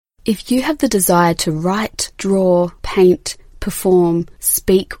If you have the desire to write, draw, paint, perform,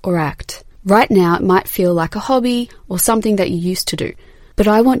 speak, or act, right now it might feel like a hobby or something that you used to do. But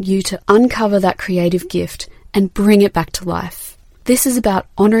I want you to uncover that creative gift and bring it back to life. This is about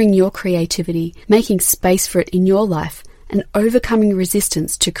honoring your creativity, making space for it in your life, and overcoming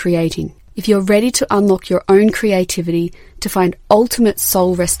resistance to creating. If you're ready to unlock your own creativity, to find ultimate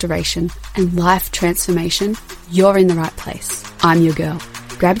soul restoration and life transformation, you're in the right place. I'm your girl.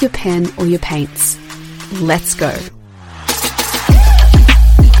 Grab your pen or your paints. Let's go.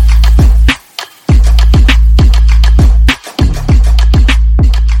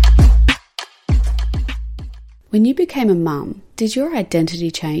 When you became a mum, did your identity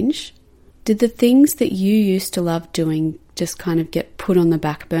change? Did the things that you used to love doing just kind of get put on the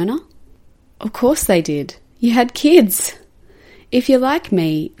back burner? Of course they did. You had kids. If you're like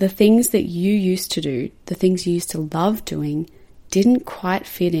me, the things that you used to do, the things you used to love doing, didn't quite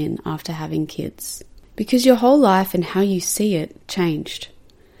fit in after having kids. Because your whole life and how you see it changed.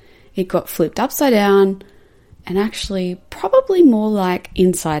 It got flipped upside down and actually probably more like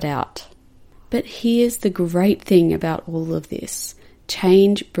inside out. But here's the great thing about all of this.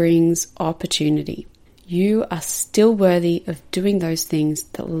 Change brings opportunity. You are still worthy of doing those things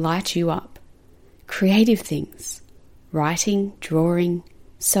that light you up. Creative things. Writing, drawing,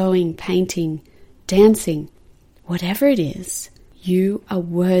 sewing, painting, dancing. Whatever it is, you are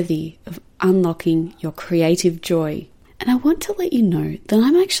worthy of unlocking your creative joy. And I want to let you know that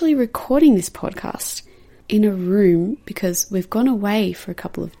I'm actually recording this podcast in a room because we've gone away for a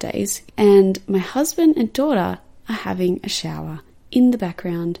couple of days and my husband and daughter are having a shower in the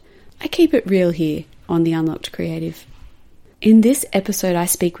background. I keep it real here on the Unlocked Creative. In this episode, I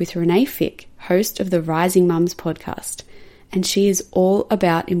speak with Renae Fieck, host of the Rising Mums podcast, and she is all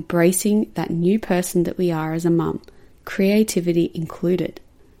about embracing that new person that we are as a mum, creativity included.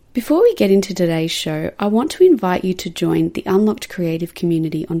 Before we get into today's show, I want to invite you to join the Unlocked Creative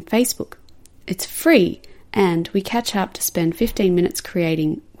community on Facebook. It's free, and we catch up to spend 15 minutes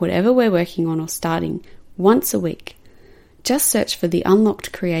creating whatever we're working on or starting once a week. Just search for the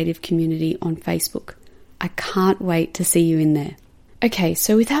Unlocked Creative community on Facebook. I can't wait to see you in there. Okay,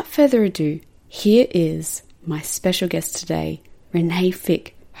 so without further ado, here is my special guest today, Renae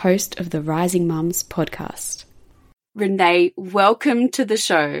Fieck, host of the Rising Mums podcast. Renae, welcome to the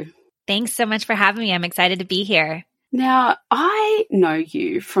show. Thanks so much for having me. I'm excited to be here. Now, I know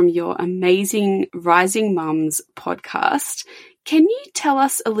you from your amazing Rising Mums podcast. Can you tell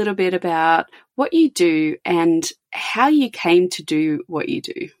us a little bit about what you do and how you came to do what you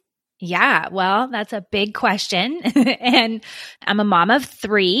do? Yeah, well, that's a big question. And I'm a mom of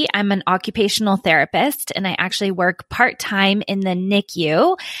 3. I'm an occupational therapist, and I actually work part-time in the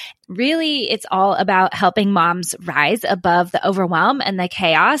NICU. Really, it's all about helping moms rise above the overwhelm and the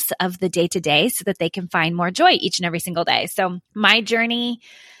chaos of the day-to-day so that they can find more joy each and every single day. So my journey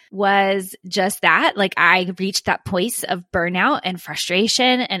was just that. Like, I reached that place of burnout and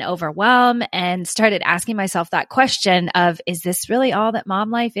frustration and overwhelm and started asking myself that question of, is this really all that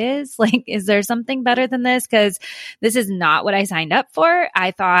mom life is? Like, is there something better than this? Because this is not what I signed up for.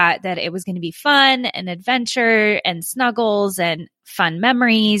 I thought that it was going to be fun and adventure and snuggles and fun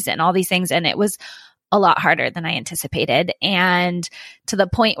memories and all these things. And it was a lot harder than I anticipated. And to the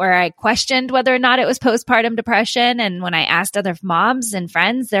point where I questioned whether or not it was postpartum depression. And when I asked other moms and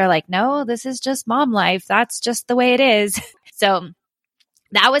friends, they're like, no, this is just mom life. That's just the way it is. So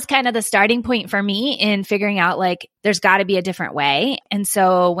that was kind of the starting point for me in figuring out, like, there's got to be a different way. And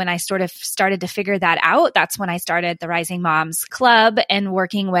so when I sort of started to figure that out, that's when I started the Rising Moms Club and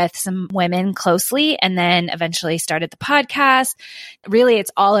working with some women closely, and then eventually started the podcast. Really,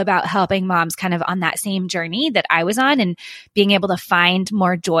 it's all about helping moms kind of on that same journey that I was on and being able to find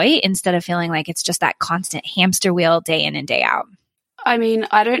more joy instead of feeling like it's just that constant hamster wheel day in and day out. I mean,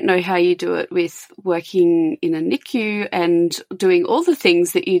 I don't know how you do it with working in a NICU and doing all the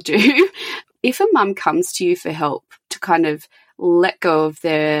things that you do. If a mum comes to you for help to kind of let go of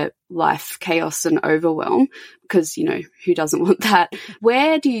their life chaos and overwhelm, because, you know, who doesn't want that?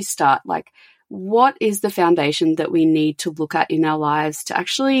 Where do you start? Like, what is the foundation that we need to look at in our lives to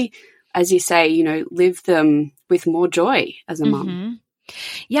actually, as you say, you know, live them with more joy as a mum?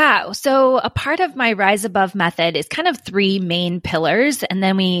 Yeah. So a part of my Rise Above method is kind of 3 main pillars, and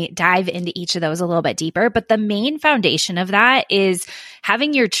then we dive into each of those a little bit deeper. But the main foundation of that is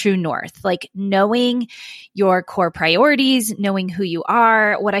having your true north, like knowing your core priorities, knowing who you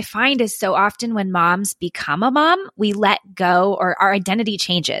are. What I find is so often when moms become a mom, we let go, or our identity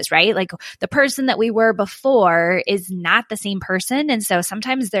changes, right? Like the person that we were before is not the same person. And so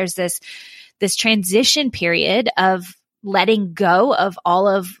sometimes there's this transition period of letting go of all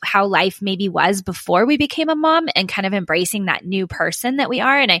of how life maybe was before we became a mom and kind of embracing that new person that we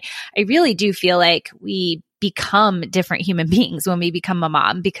are. And I really do feel like we become different human beings when we become a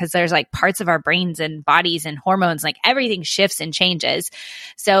mom, because there's like parts of our brains and bodies and hormones, like everything shifts and changes.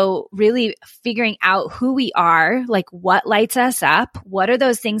 So really figuring out who we are, like what lights us up, what are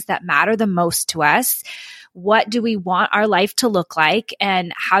those things that matter the most to us? What do we want our life to look like,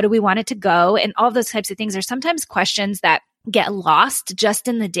 and how do we want it to go? And all those types of things are sometimes questions that get lost just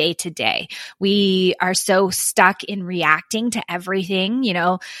in the day to day. We are so stuck in reacting to everything. You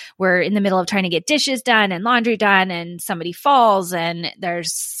know, we're in the middle of trying to get dishes done and laundry done, and somebody falls and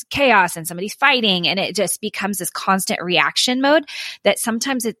there's chaos and somebody's fighting, and it just becomes this constant reaction mode that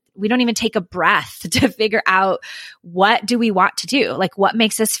sometimes we don't even take a breath to figure out, what do we want to do? Like, what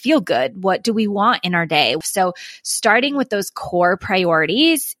makes us feel good? What do we want in our day? So starting with those core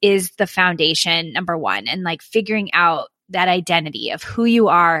priorities is the foundation, number one, and like figuring out that identity of who you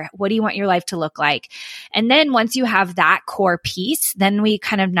are. What do you want your life to look like? And then once you have that core piece, then we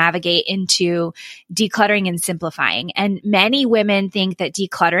kind of navigate into decluttering and simplifying. And many women think that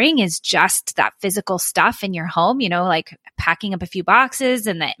decluttering is just that physical stuff in your home, you know, like packing up a few boxes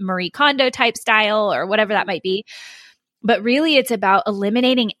and that Marie Kondo type style or whatever that might be. But really, it's about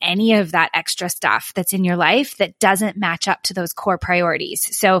eliminating any of that extra stuff that's in your life that doesn't match up to those core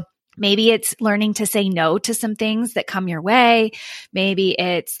priorities. So maybe it's learning to say no to some things that come your way. Maybe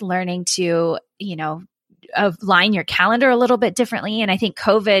it's learning to, you know, align your calendar a little bit differently. And I think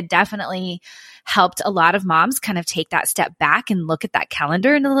COVID definitely helped a lot of moms kind of take that step back and look at that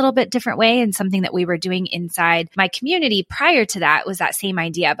calendar in a little bit different way. And something that we were doing inside my community prior to that was that same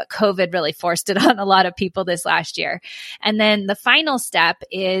idea, but COVID really forced it on a lot of people this last year. And then the final step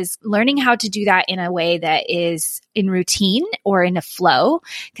is learning how to do that in a way that is in routine or in a flow.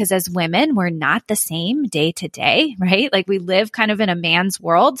 Because as women, we're not the same day to day, right? Like we live kind of in a man's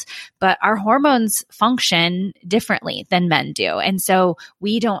world, but our hormones function differently than men do. And so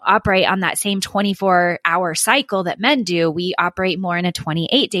we don't operate on that same 24-hour cycle that men do. We operate more in a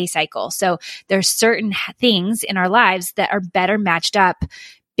 28-day cycle. So there's certain things in our lives that are better matched up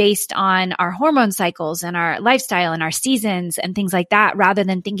based on our hormone cycles and our lifestyle and our seasons and things like that, rather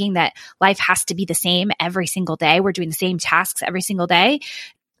than thinking that life has to be the same every single day. We're doing the same tasks every single day.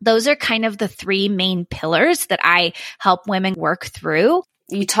 Those are kind of the three main pillars that I help women work through.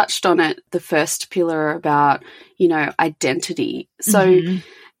 You touched on it, the first pillar about, you know, identity. So,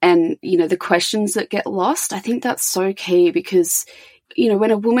 and, you know, the questions that get lost, I think that's so key because, you know,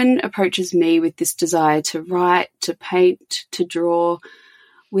 when a woman approaches me with this desire to write, to paint, to draw,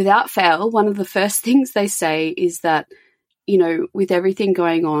 without fail, one of the first things they say is that, you know, with everything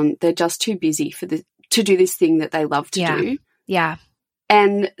going on, they're just too busy to do this thing that they love to do. Yeah.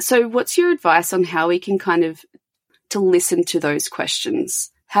 And so what's your advice on how we can kind of to listen to those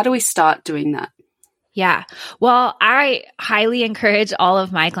questions? How do we start doing that? Yeah. Well, I highly encourage all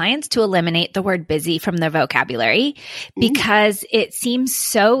of my clients to eliminate the word busy from their vocabulary because it seems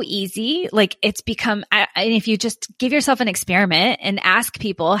so easy. Like it's become, and if you just give yourself an experiment and ask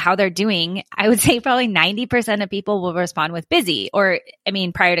people how they're doing, I would say probably 90% of people will respond with busy. Or, I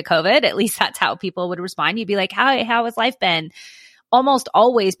mean, prior to COVID, at least that's how people would respond. You'd be like, how has life been? Almost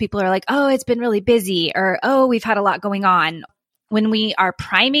always people are like, oh, it's been really busy, or, oh, we've had a lot going on. When we are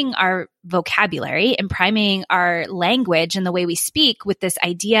priming our vocabulary and priming our language and the way we speak with this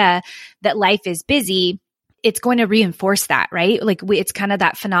idea that life is busy, it's going to reinforce that, right? Like it's kind of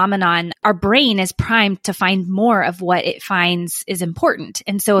that phenomenon. Our brain is primed to find more of what it finds is important.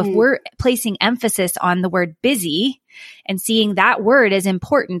 And so if we're placing emphasis on the word busy and seeing that word as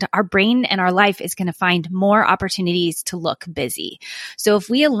important, our brain and our life is going to find more opportunities to look busy. So if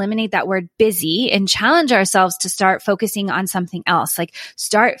we eliminate that word busy and challenge ourselves to start focusing on something else, like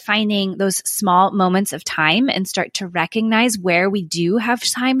start finding those small moments of time and start to recognize where we do have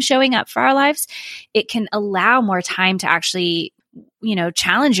time showing up for our lives, it can allow more time to actually, you know,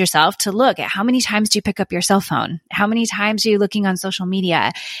 challenge yourself to look at how many times do you pick up your cell phone? How many times are you looking on social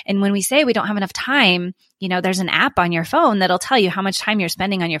media? And when we say we don't have enough time, you know, there's an app on your phone that'll tell you how much time you're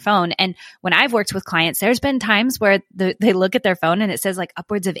spending on your phone. And when I've worked with clients, there's been times where they look at their phone and it says like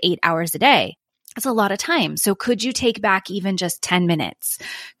upwards of 8 hours a day. That's a lot of time. So could you take back even just 10 minutes?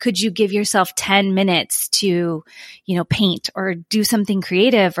 Could you give yourself 10 minutes to, you know, paint or do something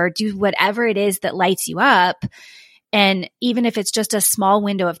creative or do whatever it is that lights you up? And even if it's just a small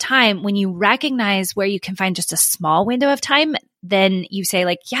window of time, when you recognize where you can find just a small window of time, then you say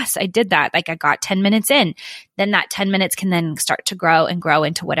like, yes, I did that. Like I got 10 minutes in. Then that 10 minutes can then start to grow and grow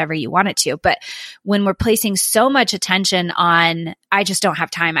into whatever you want it to. But when we're placing so much attention on, I just don't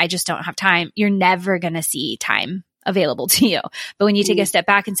have time, you're never going to see time available to you. But when you take a step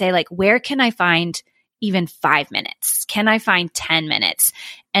back and say, like, where can I find even 5 minutes? Can I find 10 minutes?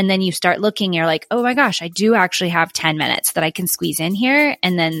 And then you start looking, you're like, oh my gosh, I do actually have 10 minutes that I can squeeze in here.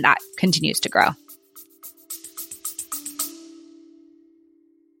 And then that continues to grow.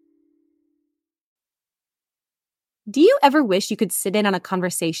 Do you ever wish you could sit in on a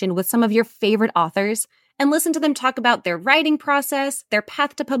conversation with some of your favorite authors and listen to them talk about their writing process, their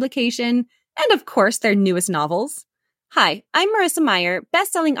path to publication, and of course, their newest novels? Hi, I'm Marissa Meyer,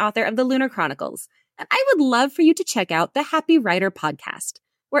 best-selling author of The Lunar Chronicles, and I would love for you to check out the Happy Writer podcast,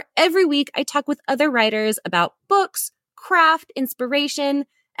 where every week I talk with other writers about books, craft, inspiration,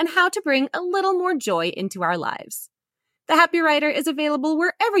 and how to bring a little more joy into our lives. The Happy Writer is available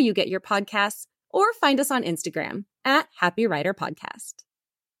wherever you get your podcasts, or find us on Instagram at Happy Writer Podcast.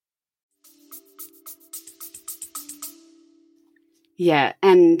 Yeah.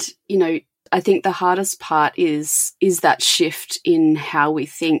 And, I think the hardest part is that shift in how we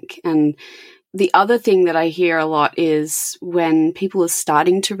think. And the other thing that I hear a lot is when people are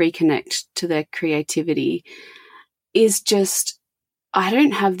starting to reconnect to their creativity is just, I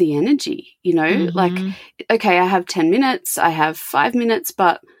don't have the energy, like, okay, I have 10 minutes, I have 5 minutes,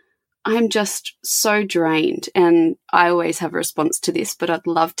 but I'm just so drained. And I always have a response to this, but I'd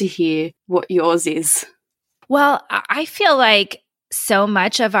love to hear what yours is. Well, I feel like so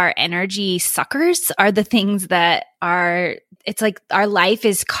much of our energy suckers are the things that it's like our life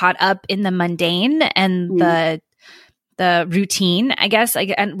is caught up in the mundane and the routine, I guess.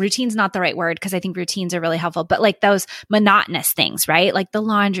 And routine's not the right word because I think routines are really helpful, but like those monotonous things, right? Like the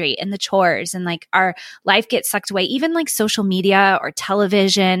laundry and the chores, and like our life gets sucked away, even like social media or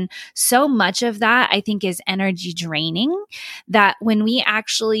television. So much of that I think is energy draining, that when we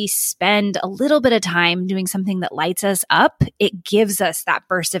actually spend a little bit of time doing something that lights us up, it gives us that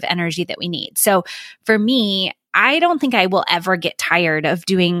burst of energy that we need. So for me, I don't think I will ever get tired of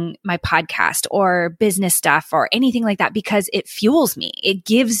doing my podcast or business stuff or anything like that because it fuels me. It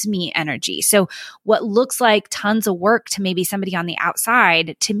gives me energy. So what looks like tons of work to maybe somebody on the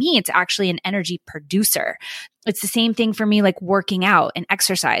outside, to me, it's actually an energy producer. It's the same thing for me, like working out and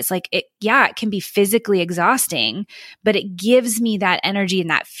exercise. Like it can be physically exhausting, but it gives me that energy and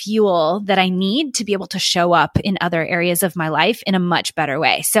that fuel that I need to be able to show up in other areas of my life in a much better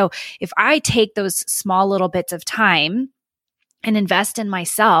way. So if I take those small little bits of time and invest in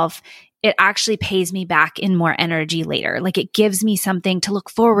myself, it actually pays me back in more energy later. Like it gives me something to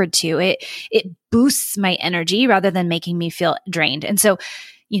look forward to. It boosts my energy rather than making me feel drained. And so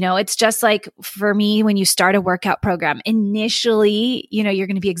it's just like for me, when you start a workout program, initially, you're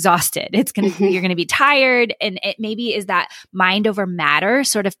going to be exhausted. You're going to be tired. And it maybe is that mind over matter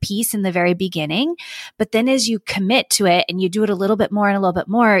sort of piece in the very beginning. But then as you commit to it and you do it a little bit more and a little bit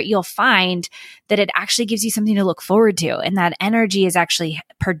more, you'll find that it actually gives you something to look forward to. And that energy is actually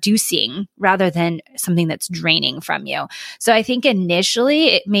producing rather than something that's draining from you. So I think initially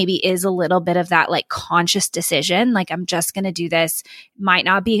it maybe is a little bit of that like conscious decision. Like I'm just going to do this. Might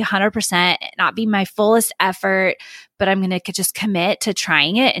not be 100%, not be my fullest effort, but I'm going to just commit to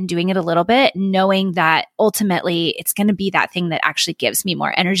trying it and doing it a little bit, knowing that ultimately it's going to be that thing that actually gives me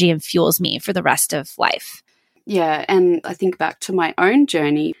more energy and fuels me for the rest of life. Yeah. And I think back to my own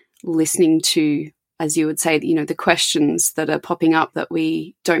journey, listening to, as you would say, the questions that are popping up that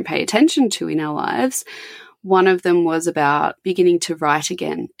we don't pay attention to in our lives. One of them was about beginning to write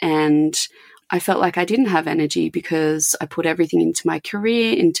again. And I felt like I didn't have energy because I put everything into my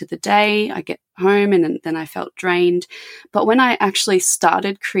career, into the day. I get home and then I felt drained. But when I actually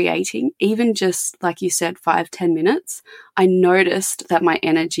started creating, even just like you said, 5-10 minutes, I noticed that my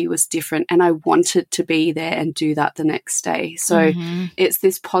energy was different and I wanted to be there and do that the next day. So it's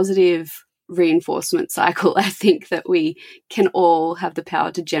this positive reinforcement cycle, I think, that we can all have the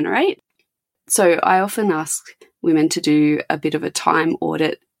power to generate. So I often ask women to do a bit of a time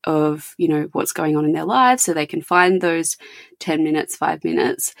audit of, what's going on in their lives so they can find those 10 minutes, 5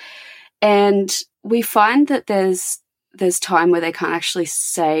 minutes. And we find that there's time where they can't actually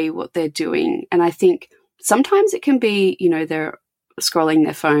say what they're doing. And I think sometimes it can be, they're scrolling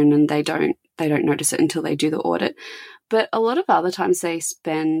their phone and they don't notice it until they do the audit. But a lot of other times they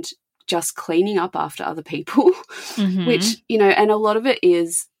spend just cleaning up after other people, which, and a lot of it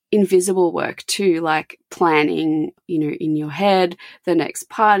is invisible work too, like planning, in your head, the next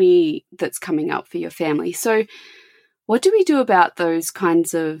party that's coming up for your family. So what do we do about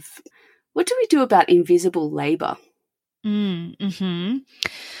what do we do about invisible labor?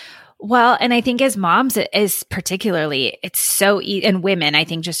 Well, and I think as moms, it is particularly, it's so and women, I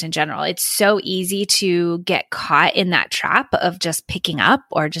think just in general, it's so easy to get caught in that trap of just picking up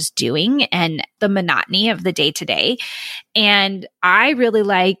or just doing and the monotony of the day to day. And I really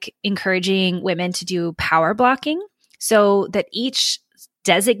like encouraging women to do power blocking so that each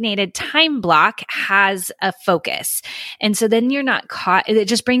designated time block has a focus. And so then you're not caught. It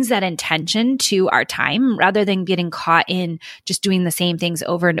just brings that intention to our time rather than getting caught in just doing the same things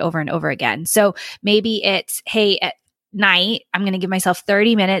over and over and over again. So maybe it's, hey, at night, I'm going to give myself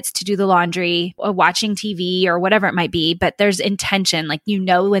 30 minutes to do the laundry or watching TV or whatever it might be. But there's intention, like, you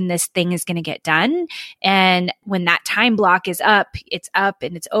know, when this thing is going to get done. And when that time block is up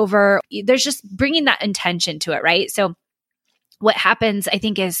and it's over. There's just bringing that intention to it, right? So what happens, I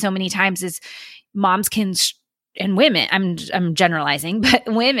think, is so many times is moms can, and women, I'm generalizing, but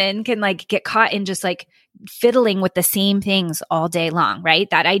women can like get caught in just like fiddling with the same things all day long, right?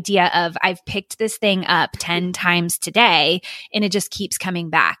 That idea of I've picked this thing up 10 times today and it just keeps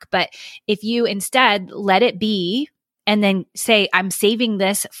coming back. But if you instead let it be, and then say, I'm saving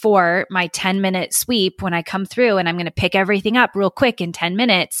this for my 10-minute sweep when I come through and I'm going to pick everything up real quick in 10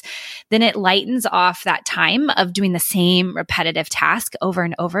 minutes, then it lightens off that time of doing the same repetitive task over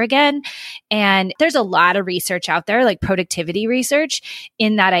and over again. And there's a lot of research out there, like productivity research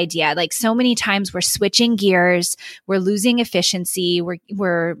in that idea. Like so many times we're switching gears, we're losing efficiency,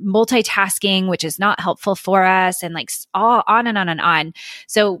 we're multitasking, which is not helpful for us, and like all on and on and on.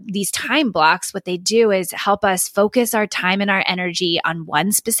 So these time blocks, what they do is help us focus our time and our energy on one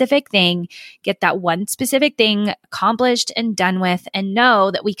specific thing, get that one specific thing accomplished and done with, and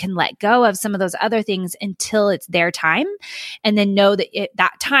know that we can let go of some of those other things until it's their time. And then know that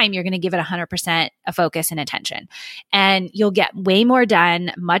that time you're going to give it 100% of focus and attention. And you'll get way more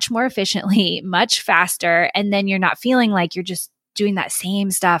done, much more efficiently, much faster. And then you're not feeling like you're just doing that same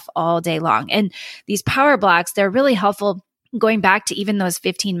stuff all day long. And these power blocks, they're really helpful. Going back to even those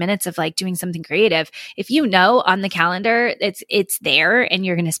 15 minutes of like doing something creative, if you know on the calendar it's there and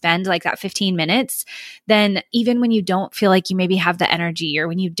you're going to spend like that 15 minutes, then even when you don't feel like you maybe have the energy or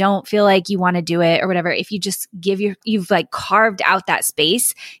when you don't feel like you want to do it or whatever, if you just you've like carved out that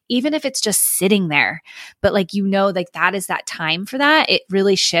space, even if it's just sitting there, but like, you know, like that is that time for that, it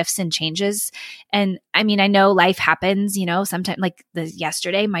really shifts and changes. And I mean, I know life happens, you know, sometimes like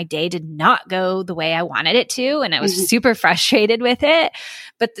yesterday, my day did not go the way I wanted it to. And I was super frustrated with it.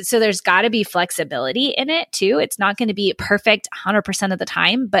 But so there's got to be flexibility in it too. It's not going to be perfect 100% of the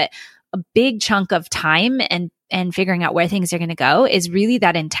time, but a big chunk of time and figuring out where things are going to go is really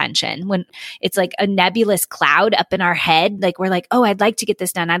that intention. When it's like a nebulous cloud up in our head, like we're like, oh, I'd like to get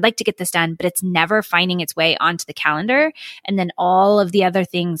this done. I'd like to get this done, but it's never finding its way onto the calendar. And then all of the other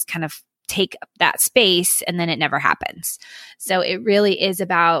things kind of take up that space and then it never happens. So it really is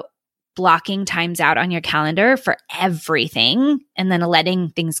about blocking times out on your calendar for everything and then letting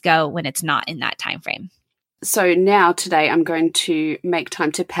things go when it's not in that time frame. So now today I'm going to make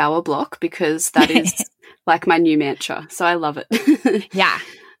time to power block because that is like my new mantra. So I love it. Yeah.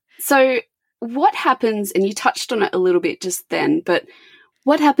 So what happens, and you touched on it a little bit just then, but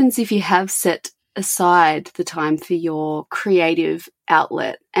what happens if you have set aside the time for your creative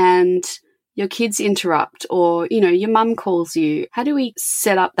outlet and your kids interrupt or, you know, your mum calls you? How do we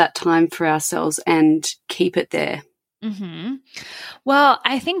set up that time for ourselves and keep it there? Mm-hmm. Well,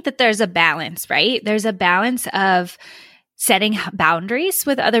 I think that there's a balance, right? There's a balance of setting boundaries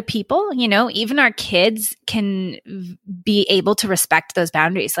with other people. You know, even our kids can be able to respect those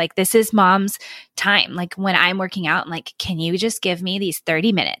boundaries. Like, this is mom's time. Like, when I'm working out, I'm like, can you just give me these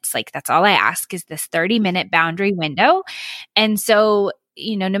 30 minutes? Like, that's all I ask is this 30-minute boundary window. And so,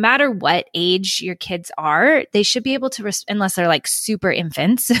 you know, no matter what age your kids are, they should be able to, unless they're like super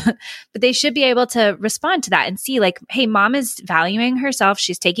infants, but they should be able to respond to that and see like, hey, mom is valuing herself.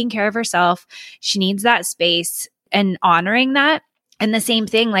 She's taking care of herself. She needs that space, and honoring that. And the same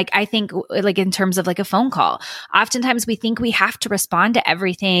thing, like, I think like in terms of like a phone call, oftentimes we think we have to respond to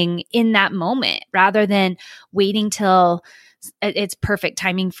everything in that moment rather than waiting till it's perfect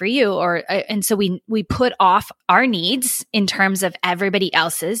timing for you. Or, and so we put off our needs in terms of everybody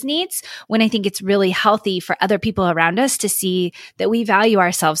else's needs, when I think it's really healthy for other people around us to see that we value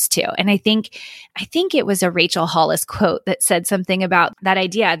ourselves too. And I think it was a Rachel Hollis quote that said something about that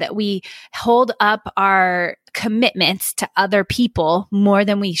idea that we hold up our commitments to other people more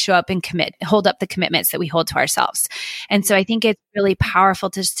than we show up and hold up the commitments that we hold to ourselves. And so I think it's really powerful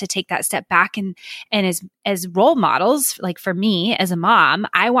just to take that step back and as role models, like for me as a mom,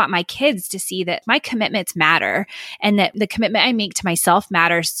 I want my kids to see that my commitments matter and that the commitment I make to myself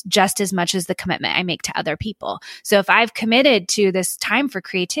matters just as much as the commitment I make to other people. So if I've committed to this time for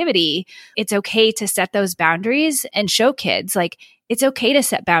creativity, it's okay to set those boundaries and show kids like it's okay to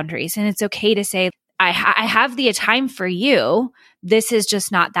set boundaries and it's okay to say, I have the time for you. This is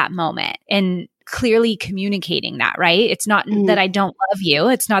just not that moment. And clearly communicating that, right? It's not that I don't love you.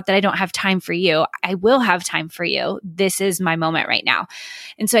 It's not that I don't have time for you. I will have time for you. This is my moment right now.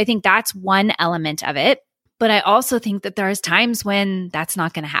 And so I think that's one element of it. But I also think that there's times when that's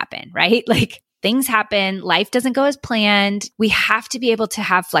not going to happen, right? Like things happen. Life doesn't go as planned. We have to be able to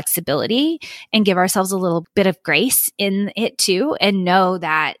have flexibility and give ourselves a little bit of grace in it too, and know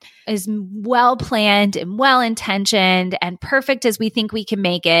that as well planned and well intentioned and perfect as we think we can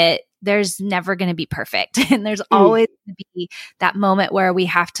make it, there's never going to be perfect. And there's always going to be that moment where we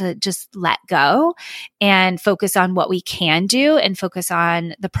have to just let go and focus on what we can do and focus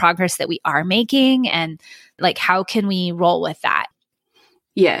on the progress that we are making and like, how can we roll with that?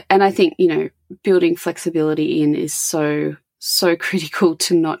 Yeah. And I think, building flexibility in is so critical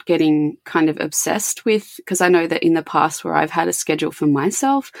to not getting kind of obsessed with, because I know that in the past where I've had a schedule for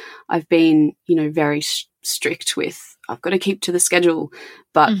myself, I've been, very strict with, I've got to keep to the schedule.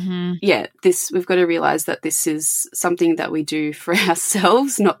 But we've got to realize that this is something that we do for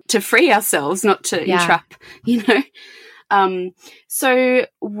ourselves, not to free ourselves, not to entrap, So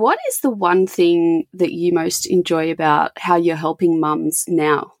what is the one thing that you most enjoy about how you're helping mums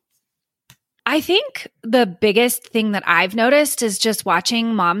now? I think the biggest thing that I've noticed is just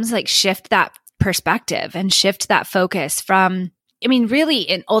watching moms like shift that perspective and shift that focus from, really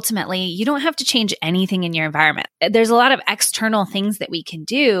and ultimately, you don't have to change anything in your environment. There's a lot of external things that we can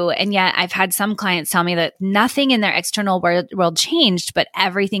do. And yet I've had some clients tell me that nothing in their external world changed, but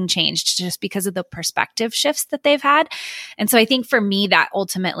everything changed just because of the perspective shifts that they've had. And so I think for me, that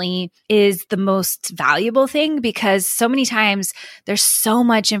ultimately is the most valuable thing, because so many times there's so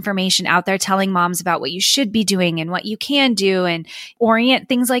much information out there telling moms about what you should be doing and what you can do and orient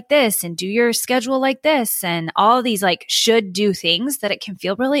things like this and do your schedule like this and all these like should do things that it can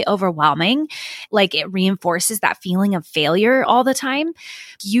feel really overwhelming. Like it reinforces that feeling of failure all the time.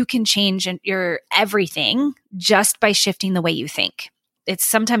 You can change your everything just by shifting the way you think. It's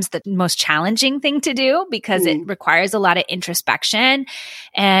sometimes the most challenging thing to do because it requires a lot of introspection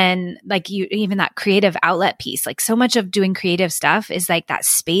and like even that creative outlet piece. Like so much of doing creative stuff is like that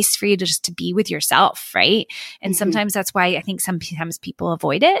space for you to just to be with yourself, right? And sometimes that's why I think sometimes people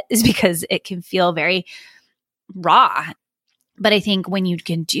avoid it, is because it can feel very raw. But I think when you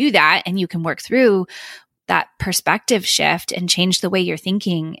can do that and you can work through that perspective shift and change the way you're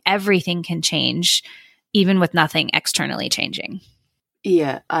thinking, everything can change, even with nothing externally changing.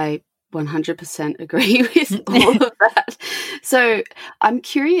 Yeah, I 100% agree with all of that. So I'm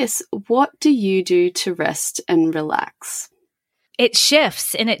curious, what do you do to rest and relax? It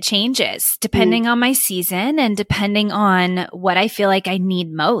shifts and it changes depending on my season and depending on what I feel like I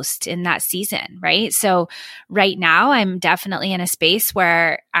need most in that season, right? So right now I'm definitely in a space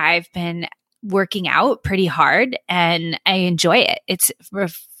where I've been working out pretty hard and I enjoy it. It's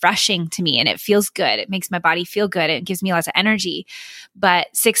refreshing to me and it feels good. It makes my body feel good. It gives me lots of energy. But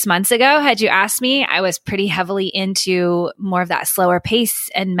 6 months ago, had you asked me, I was pretty heavily into more of that slower pace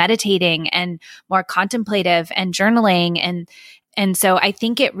and meditating and more contemplative and journaling. And so I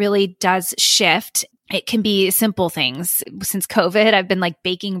think it really does shift. It can be simple things. Since COVID, I've been like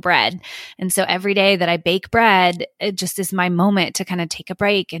baking bread. And so every day that I bake bread, it just is my moment to kind of take a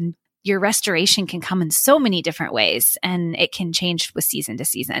break. And your restoration can come in so many different ways and it can change with season to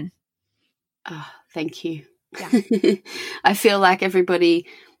season. Oh, thank you. Yeah. I feel like everybody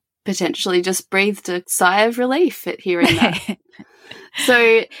potentially just breathed a sigh of relief at hearing that.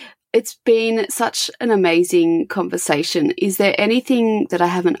 So it's been such an amazing conversation. Is there anything that I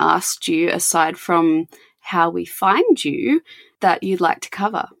haven't asked you aside from how we find you that you'd like to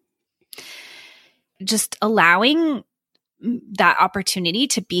cover? Just allowing that opportunity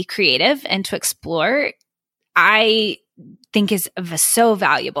to be creative and to explore, I think is so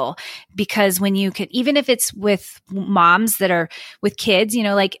valuable, because when you could, even if it's with moms that are with kids,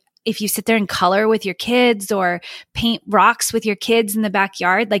 like if you sit there and color with your kids or paint rocks with your kids in the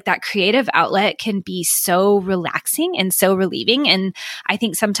backyard, like that creative outlet can be so relaxing and so relieving. And I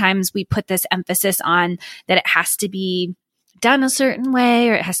think sometimes we put this emphasis on that it has to be done a certain way,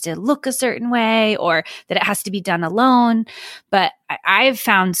 or it has to look a certain way, or that it has to be done alone. But I've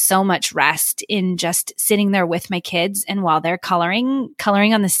found so much rest in just sitting there with my kids, and while they're coloring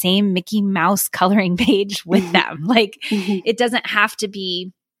on the same Mickey Mouse coloring page with them. Like it doesn't have to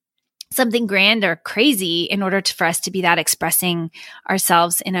be something grand or crazy in order for us to be that expressing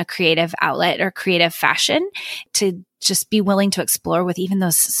ourselves in a creative outlet or creative fashion. To just be willing to explore with even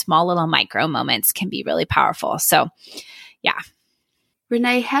those small little micro moments can be really powerful. So yeah.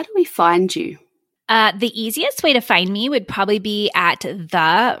 Renae, how do we find you? The easiest way to find me would probably be at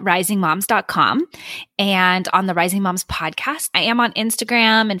therisingmoms.com and on the Rising Moms podcast. I am on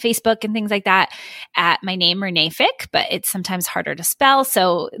Instagram and Facebook and things like that at my name, Renae Fieck, but it's sometimes harder to spell.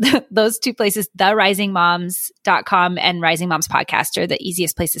 So those two places, therisingmoms.com and Rising Moms podcast, are the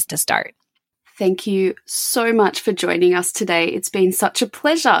easiest places to start. Thank you so much for joining us today. It's been such a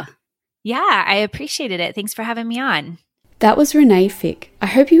pleasure. Yeah, I appreciated it. Thanks for having me on. That was Renae Fieck. I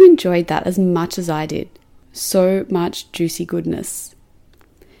hope you enjoyed that as much as I did. So much juicy goodness.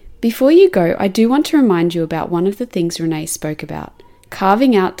 Before you go, I do want to remind you about one of the things Renae spoke about,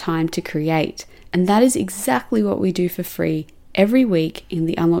 carving out time to create. And that is exactly what we do for free every week in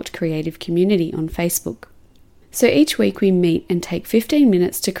the Unlocked Creative community on Facebook. So each week we meet and take 15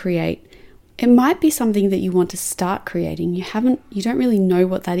 minutes to create. It might be something that you want to start creating. You don't really know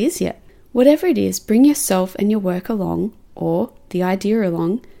what that is yet. Whatever it is, bring yourself and your work along, or the idea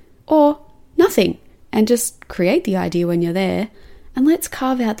along, or nothing, and just create the idea when you're there, and let's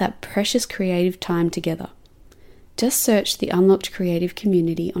carve out that precious creative time together. Just search the Unlocked Creative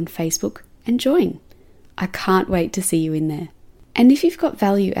community on Facebook and join. I can't wait to see you in there. And if you've got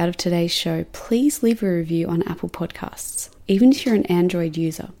value out of today's show, please leave a review on Apple Podcasts, even if you're an Android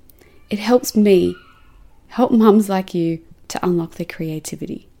user. It helps me help mums like you to unlock their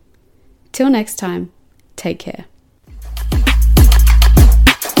creativity. Till next time, take care.